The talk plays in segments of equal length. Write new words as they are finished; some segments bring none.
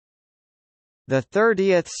The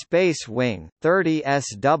 30th Space Wing 30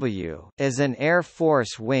 SW is an Air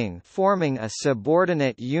Force wing forming a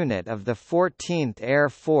subordinate unit of the 14th Air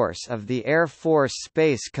Force of the Air Force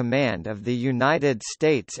Space Command of the United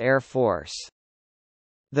States Air Force.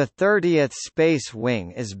 The 30th Space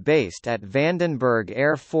Wing is based at Vandenberg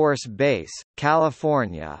Air Force Base,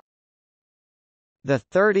 California. The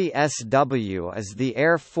 30 SW is the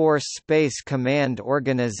Air Force Space Command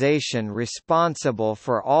organization responsible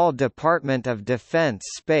for all Department of Defense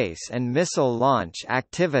space and missile launch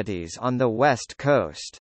activities on the West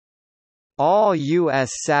Coast. All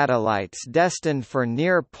U.S. satellites destined for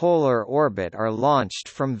near-polar orbit are launched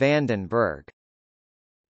from Vandenberg.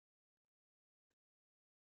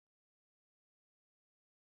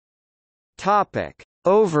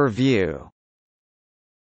 Overview.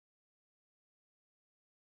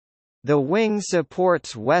 The wing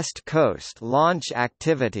supports West Coast launch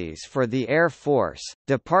activities for the Air Force,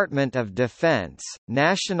 Department of Defense,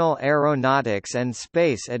 National Aeronautics and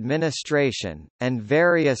Space Administration, and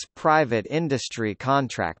various private industry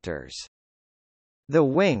contractors. The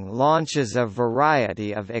wing launches a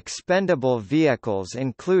variety of expendable vehicles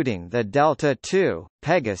including the Delta II,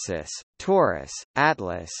 Pegasus, Taurus,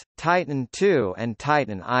 Atlas, Titan II and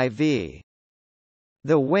Titan IV.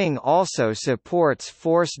 The wing also supports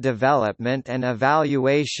force development and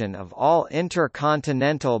evaluation of all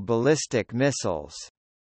intercontinental ballistic missiles.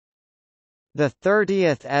 The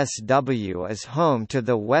 30th SW is home to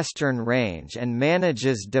the Western Range and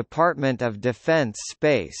manages Department of Defense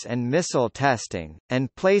space and missile testing,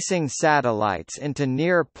 and placing satellites into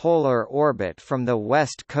near-polar orbit from the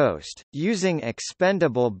West Coast, using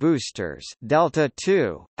expendable boosters Delta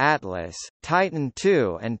II, Atlas, Titan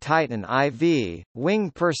II and Titan IV.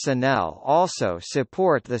 Wing personnel also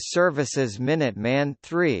support the service's Minuteman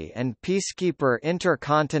III and Peacekeeper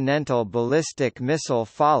Intercontinental Ballistic Missile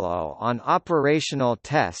Follow-on Operational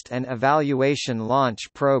Test and Evaluation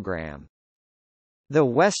Launch Program. The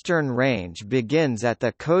Western Range begins at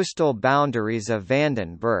the coastal boundaries of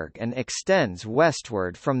Vandenberg and extends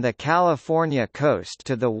westward from the California coast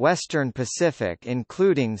to the western Pacific,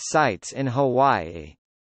 including sites in Hawaii.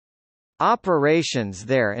 Operations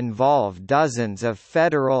there involve dozens of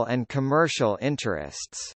federal and commercial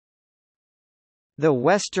interests. The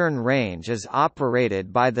Western Range is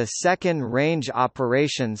operated by the 2nd Range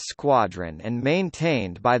Operations Squadron and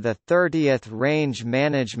maintained by the 30th Range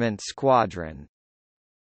Management Squadron.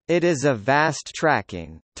 It is a vast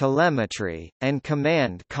tracking, telemetry, and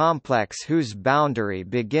command complex whose boundary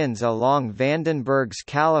begins along Vandenberg's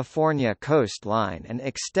California coastline and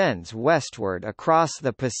extends westward across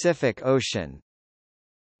the Pacific Ocean.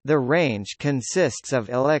 The range consists of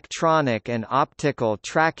electronic and optical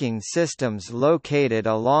tracking systems located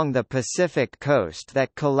along the Pacific coast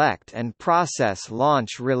that collect and process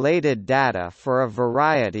launch-related data for a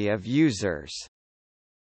variety of users.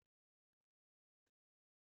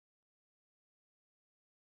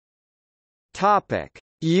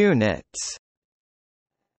 Units.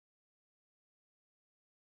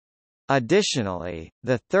 Additionally,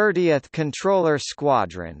 the 30th Controller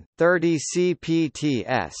Squadron 30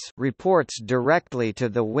 CPTS reports directly to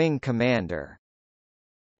the wing commander.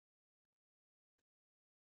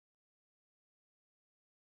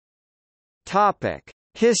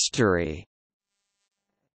 History.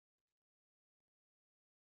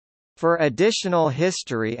 For additional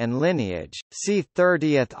history and lineage, see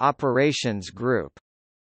 30th Operations Group.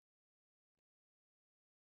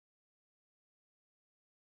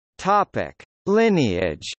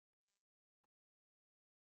 Lineage.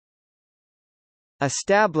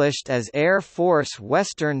 Established as Air Force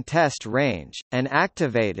Western Test Range, and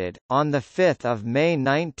activated, on 5 May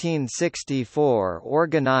 1964,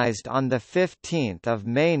 organized on 15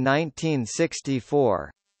 May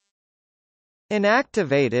 1964.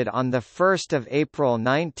 Inactivated on 1 April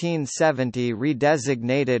 1970,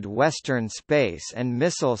 redesignated Western Space and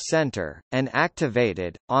Missile Center, and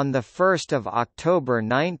activated, on 1 October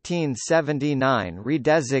 1979,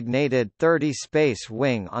 redesignated 30 Space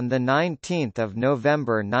Wing on 19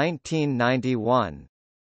 November 1991.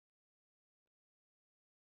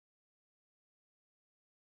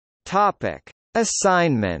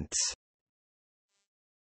 Assignments.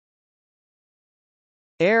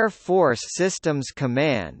 Air Force Systems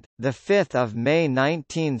Command, 5 May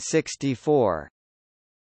 1964.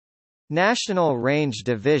 National Range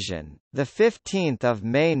Division, 15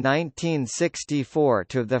 May 1964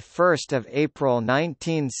 to 1 April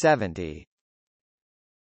 1970.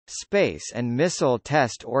 Space and Missile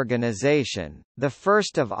Test Organization, 1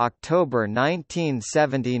 October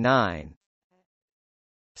 1979.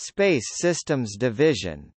 Space Systems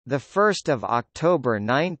Division, 1 October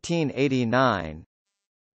 1989.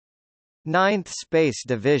 9th Space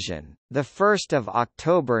Division, 1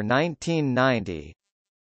 October 1990.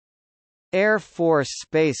 Air Force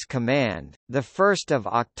Space Command, 1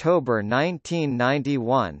 October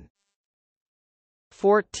 1991.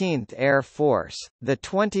 14th Air Force,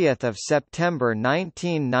 20 September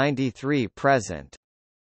 1993 present.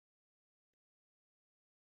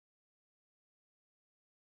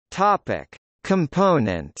 Topic: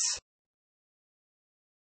 Components.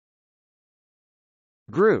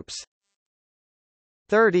 Groups.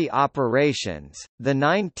 30 operations,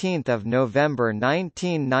 19 November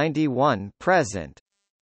 1991 present.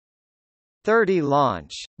 30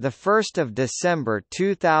 launch, 1 December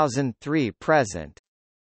 2003 present.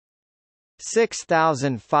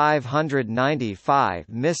 6595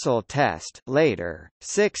 missile test later,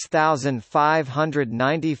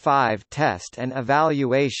 6595 test and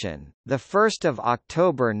evaluation, 1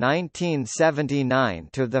 October 1979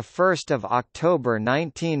 to 1 October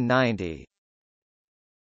 1990.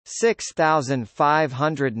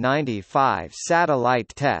 6595 satellite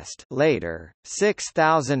test later,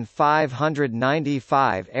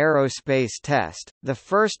 6595 aerospace test, 1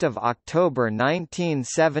 October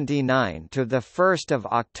 1979 to 1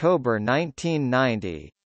 October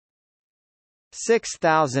 1990.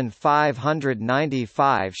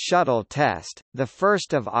 6595 shuttle test, 1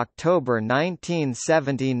 October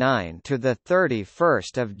 1979 to 31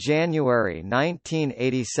 January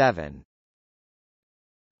 1987.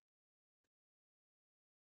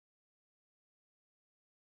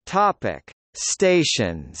 Topic: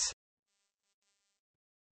 Stations.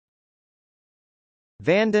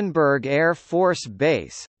 Vandenberg Air Force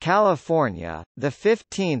Base, California, the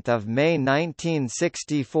 15th of May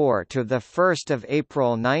 1964 to the 1st of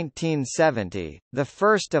April 1970, the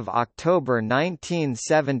 1st of October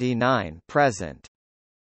 1979 present.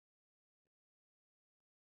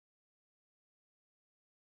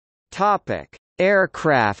 Topic: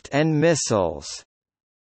 Aircraft and missiles.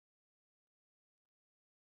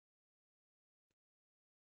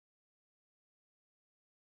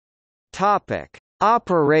 Topic: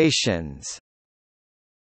 Operations.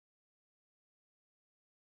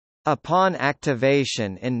 Upon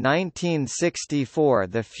activation in 1964,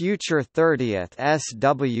 the future 30th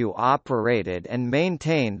SW operated and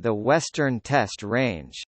maintained the Western Test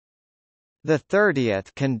Range. The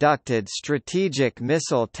 30th conducted strategic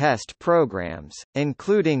missile test programs,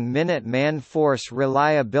 including Minuteman Force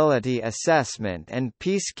Reliability Assessment and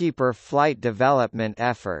Peacekeeper flight development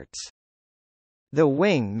efforts. The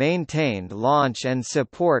wing maintained launch and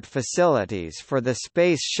support facilities for the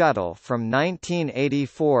Space Shuttle from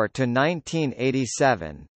 1984 to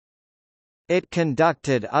 1987. It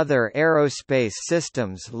conducted other aerospace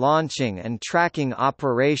systems launching and tracking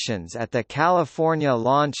operations at the California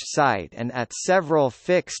launch site and at several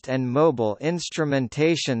fixed and mobile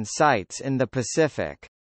instrumentation sites in the Pacific.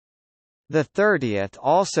 The 30th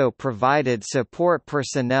also provided support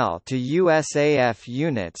personnel to USAF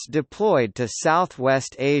units deployed to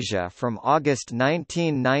Southwest Asia from August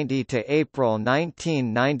 1990 to April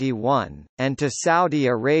 1991, and to Saudi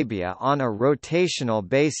Arabia on a rotational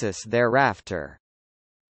basis thereafter.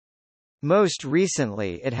 Most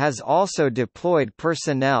recently it has also deployed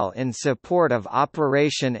personnel in support of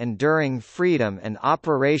Operation Enduring Freedom and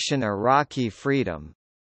Operation Iraqi Freedom.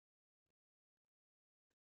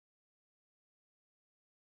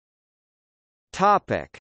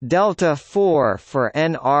 Topic: Delta IV for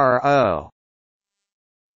NRO.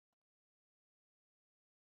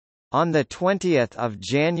 On 20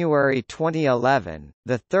 January 2011,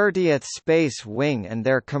 the 30th Space Wing and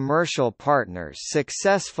their commercial partners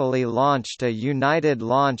successfully launched a United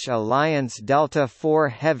Launch Alliance Delta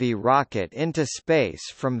IV Heavy rocket into space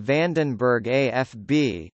from Vandenberg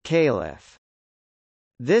AFB, Calif.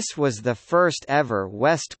 This was the first ever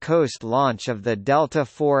West Coast launch of the Delta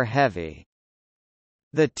IV Heavy.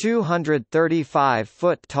 The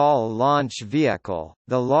 235-foot-tall launch vehicle,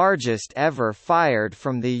 the largest ever fired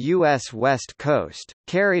from the U.S. West Coast,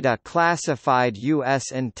 carried a classified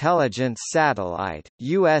U.S. intelligence satellite,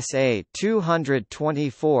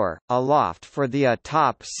 USA-224, aloft for the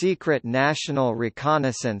top-secret National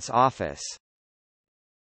Reconnaissance Office.